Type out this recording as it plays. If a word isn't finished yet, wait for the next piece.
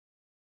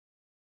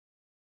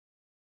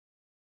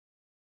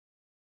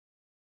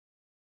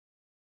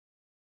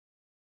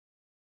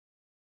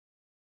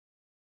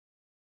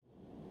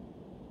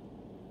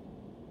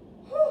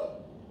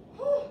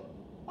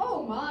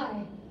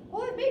my.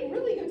 Well, I've made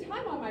really good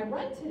time on my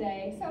run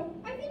today, so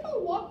I think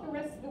I'll walk the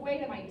rest of the way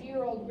to my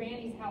dear old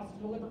Granny's house to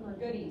deliver her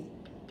goodies.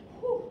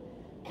 Whew.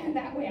 And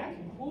that way I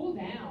can cool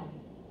down.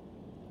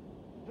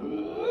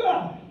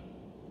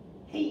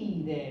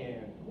 Hey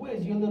there,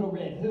 where's your little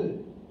red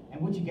hood?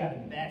 And what you got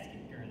in the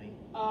basket, girlie?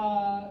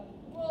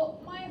 Well,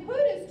 my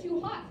hood is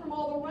too hot from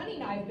all the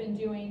running I've been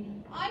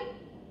doing. I'm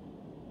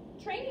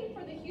training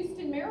for the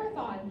Houston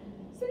Marathon,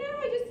 so now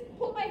I just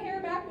pull my hair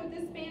back with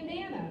this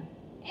bandana.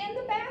 And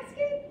the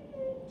basket,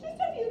 just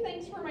a few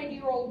things for my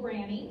dear old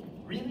Granny.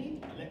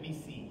 Really? Let me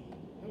see.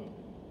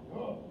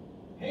 Oh,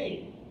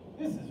 hey,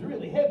 this is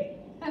really heavy.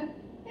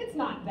 It's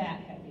not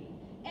that heavy.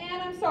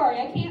 And I'm sorry,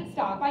 I can't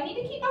stop. I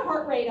need to keep my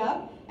heart rate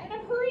up, and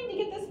I'm hurrying to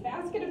get this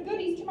basket of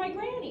goodies to my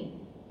Granny.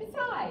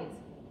 Besides,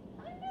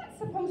 I'm not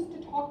supposed to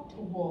talk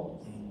to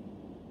wolves.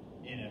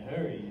 In a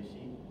hurry, is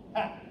she?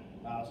 Ha!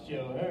 I'll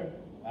show her.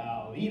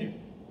 I'll eat her.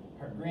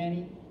 Her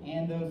Granny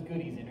and those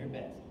goodies in her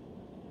basket.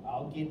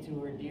 I'll get to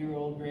her dear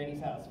old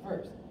Granny's house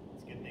first.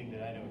 It's a good thing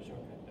that I know a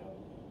shortcut, though,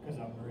 because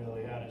I'm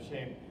really out of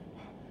shape.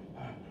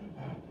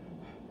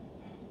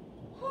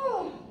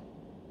 Oh,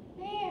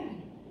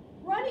 man,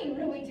 running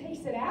really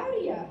takes it out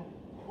of you.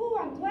 Whew,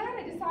 I'm glad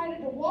I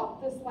decided to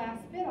walk this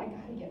last bit. I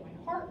gotta get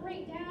my heart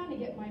rate down to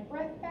get my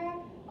breath back.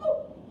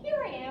 Oh,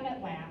 here I am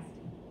at last,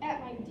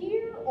 at my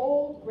dear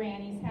old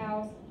Granny's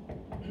house.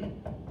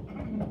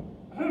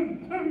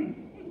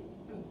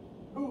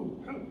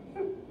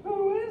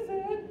 Who is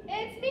it?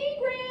 It's me,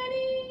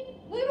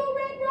 Granny, Little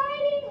Red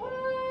Riding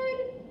Hood.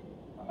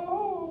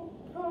 Oh,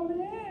 come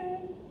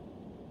in.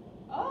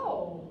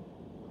 Oh,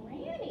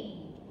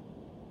 Granny,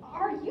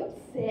 are you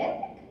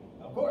sick?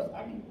 Of course,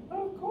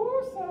 Of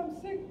course I'm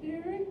sick,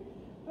 dearie.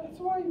 That's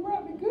why you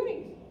brought me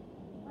goodies,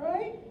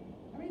 right?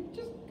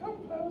 Just come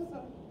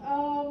closer.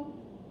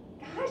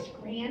 Gosh,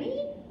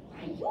 Granny,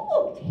 why, you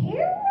look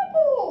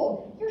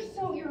terrible.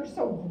 You're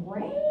so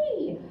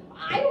gray.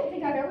 I don't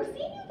think I've ever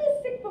seen you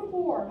this sick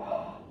before.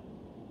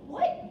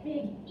 What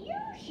big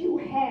ears you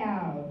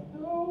have.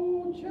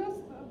 Oh, just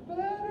the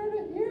better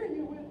to hear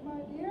you with,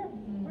 my dear.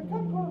 But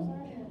come closer.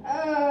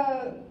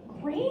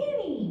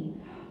 Granny,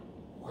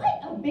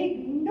 what a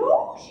big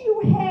nose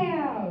you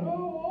have.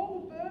 Oh,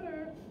 all the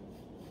better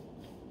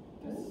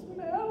to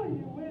smell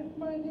you with,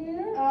 my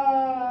dear.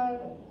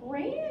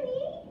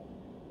 Granny,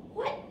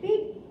 what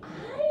big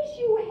eyes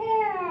you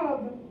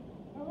have.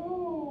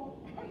 Oh,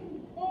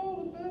 all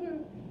the better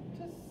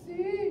to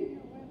see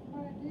you with,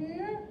 my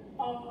dear.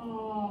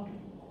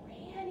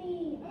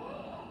 Granny,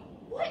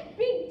 what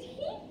big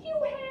teeth you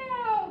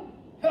have.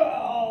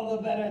 all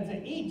the better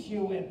to eat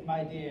you with,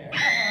 my dear.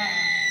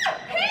 Help!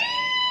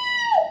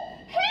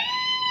 Help!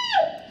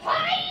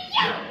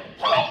 Hi-ya!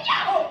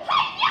 Hi-ya!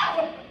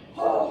 Hi-ya!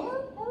 Oh,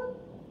 are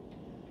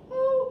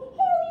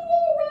you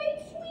all right,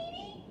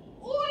 sweetie?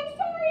 Oh, I'm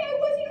sorry I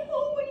wasn't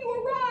home when you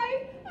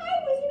arrived. I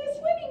was in a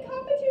swimming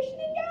competition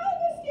in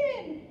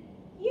Galveston.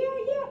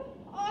 Yeah,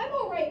 I'm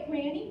all right,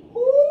 Granny.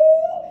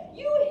 Ooh,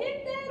 you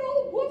hit that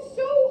old wolf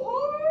so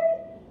hard.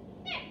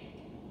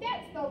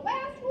 That's the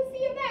last we'll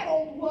see of that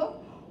old wolf.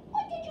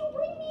 What did you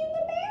bring me in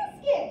the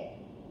basket?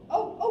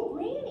 Oh,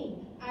 Granny,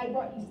 I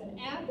brought you some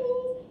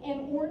apples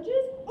and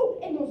oranges. Oh,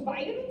 and those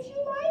vitamins you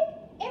like.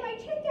 And I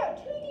checked out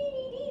 2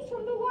 DVDs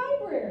from the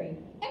library.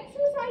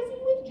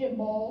 Exercising with Gym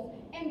Balls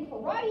and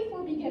Karate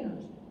for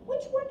Beginners.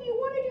 Which one do you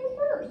want to do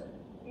first?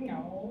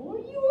 No,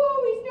 you